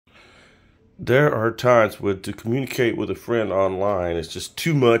There are times when to communicate with a friend online is just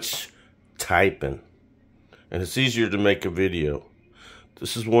too much typing, and it's easier to make a video.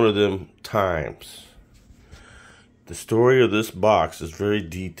 This is one of them times. The story of this box is very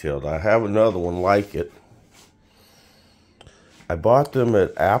detailed. I have another one like it. I bought them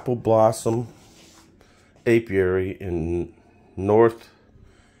at Apple Blossom Apiary in Northeast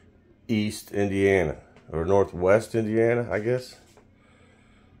Indiana, or Northwest Indiana, I guess.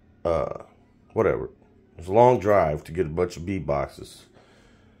 Whatever. It's a long drive to get a bunch of bee boxes.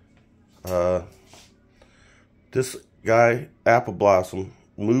 This guy, Apple Blossom,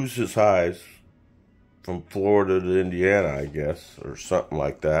 moves his hives from Florida to Indiana, I guess, or something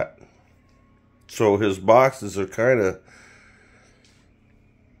like that. So his boxes are kind of,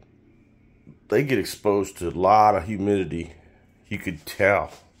 they get exposed to a lot of humidity. You could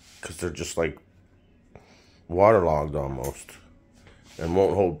tell, because they're just like waterlogged almost, and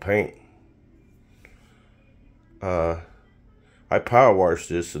won't hold paint. I power washed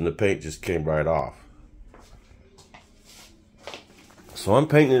this and the paint just came right off. So I'm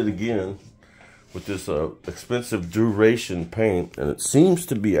painting it again with this expensive Duration paint, and it seems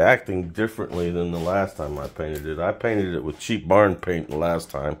to be acting differently than the last time I painted it. I painted it with cheap barn paint the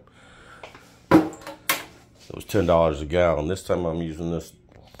last time. It was $10 a gallon. This time I'm using this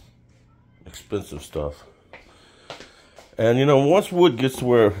expensive stuff. And you know, once wood gets to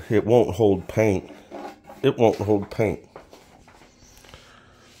where it won't hold paint, it won't hold paint.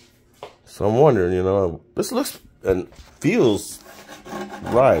 So I'm wondering, you know, this looks and feels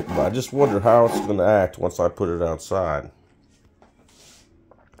right, but I just wonder how it's going to act once I put it outside.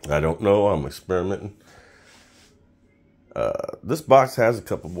 I don't know. I'm experimenting. This box has a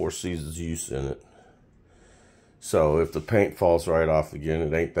couple more seasons use in it. So if the paint falls right off again,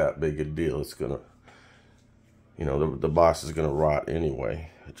 it ain't that big a deal. It's going to, you know, the box is going to rot anyway.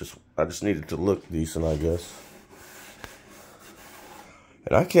 I just need it to look decent, I guess.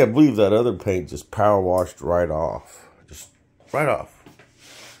 And I can't believe that other paint just power washed right off. Just right off.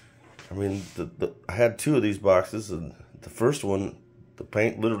 I mean, I had two of these boxes, and the first one, the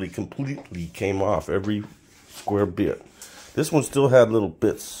paint literally completely came off, every square bit. This one still had little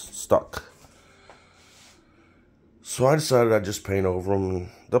bits stuck. So I decided I'd just paint over them, and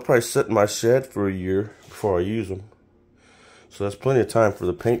they'll probably sit in my shed for a year before I use them. So that's plenty of time for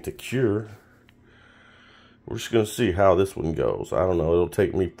the paint to cure. We're just going to see how this one goes. I don't know. It'll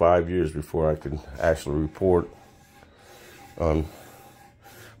take me 5 years before I can actually report. But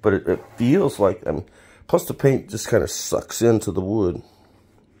it feels like, I mean, plus the paint just kind of sucks into the wood.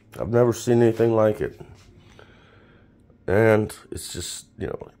 I've never seen anything like it. And it's just, you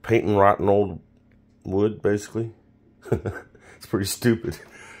know, painting rotten old wood, basically. It's pretty stupid.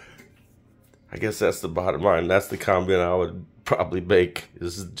 I guess that's the bottom line. That's the comment I would probably make.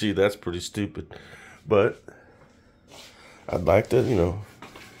 Is, gee, that's pretty stupid. But I'd like to, you know,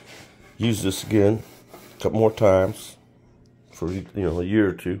 use this again a couple more times for, you know, a year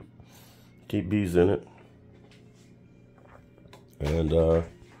or two. Keep bees in it. And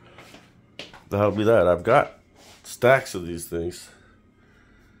that'll be that. I've got stacks of these things.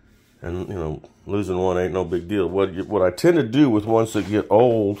 And, you know, losing one ain't no big deal. What I tend to do with ones that get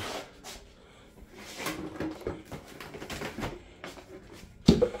old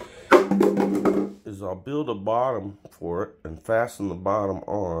is I'll build a bottom for it and fasten the bottom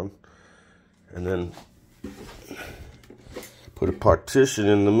on, and then put a partition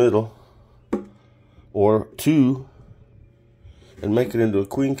in the middle or two and make it into a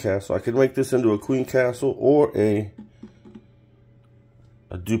queen castle. I could make this into a queen castle or a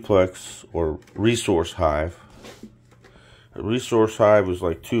duplex or resource hive. A resource hive is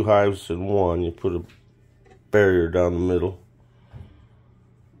like two hives in one. You put a barrier down the middle.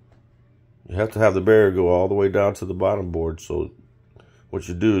 You have to have the barrier go all the way down to the bottom board. So what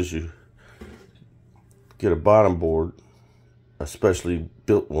you do is you get a bottom board, a specially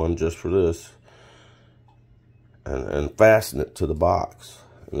built one just for this, and fasten it to the box.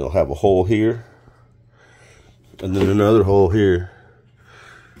 And it'll have a hole here, and then another hole here,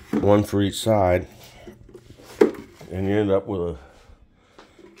 one for each side, and you end up with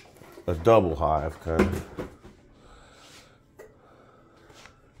a double hive kind of.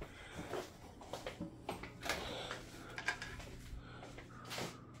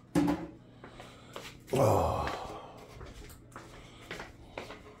 Oh.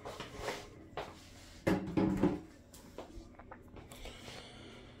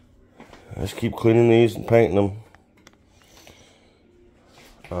 I just keep cleaning these and painting them.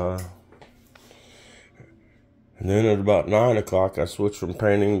 And then at about 9 o'clock, I switch from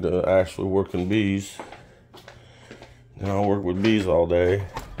painting to actually working bees. And I'll work with bees all day.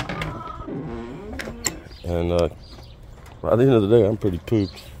 And by the end of the day, I'm pretty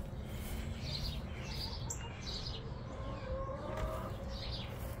pooped.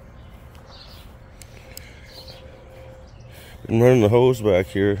 Been running the hose back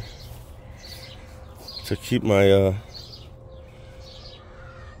here to keep my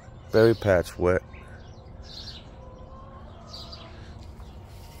berry patch wet.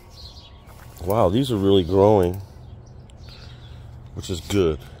 Wow, these are really growing, which is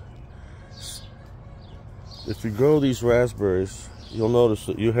good. If you grow these raspberries, you'll notice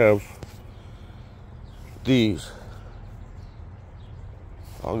that you have these.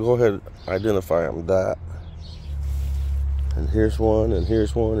 I'll go ahead and identify them. That. And here's one, and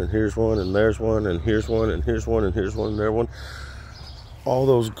here's one, and here's one, and there's one, and here's one, and here's one, and here's one, and there's one. All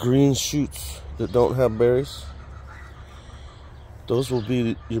those green shoots that don't have berries, those will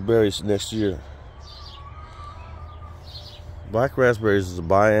be your berries next year. Black raspberries is a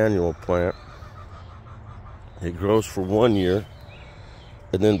biannual plant. It grows for 1 year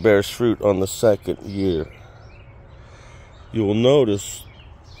and then bears fruit on the 2nd year. You will notice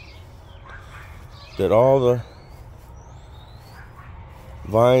that all the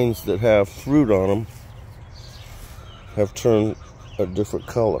vines that have fruit on them have turned a different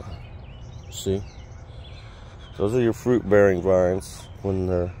color. See? Those are your fruit bearing vines when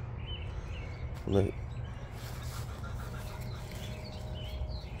they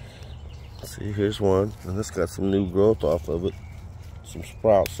see, here's one, and it's got some new growth off of it. Some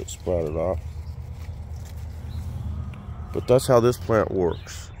sprouts that sprouted off. But that's how this plant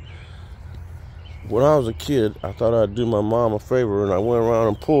works. When I was a kid, I thought I'd do my mom a favor, and I went around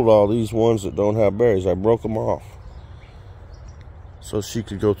and pulled all these ones that don't have berries. I broke them off so she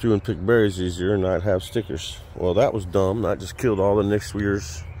could go through and pick berries easier and not have stickers. Well, that was dumb. That just killed all the next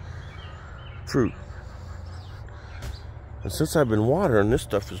year's fruit. And since I've been watering, this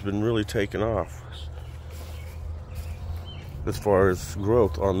stuff has been really taking off as far as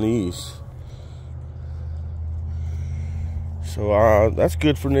growth on these. So that's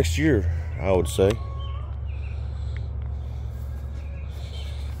good for next year, I would say.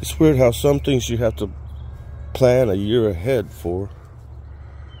 It's weird how some things you have to plan a year ahead for.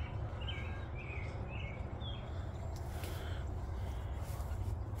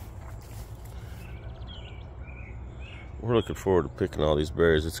 We're looking forward to picking all these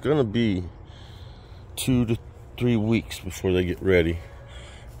berries. It's going to be 2 to 3 weeks before they get ready.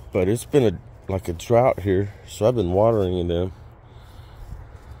 But it's been like a drought here, so I've been watering them.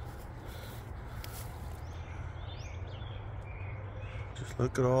 Just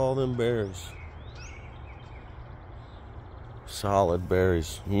look at all them berries. Solid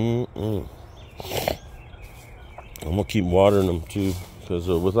berries. I'm going to keep watering them too, because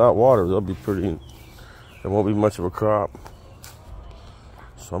without water, they'll be pretty... There won't be much of a crop.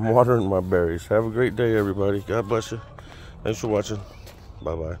 So I'm watering my berries. Have a great day, everybody. God bless you. Thanks for watching.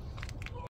 Bye-bye.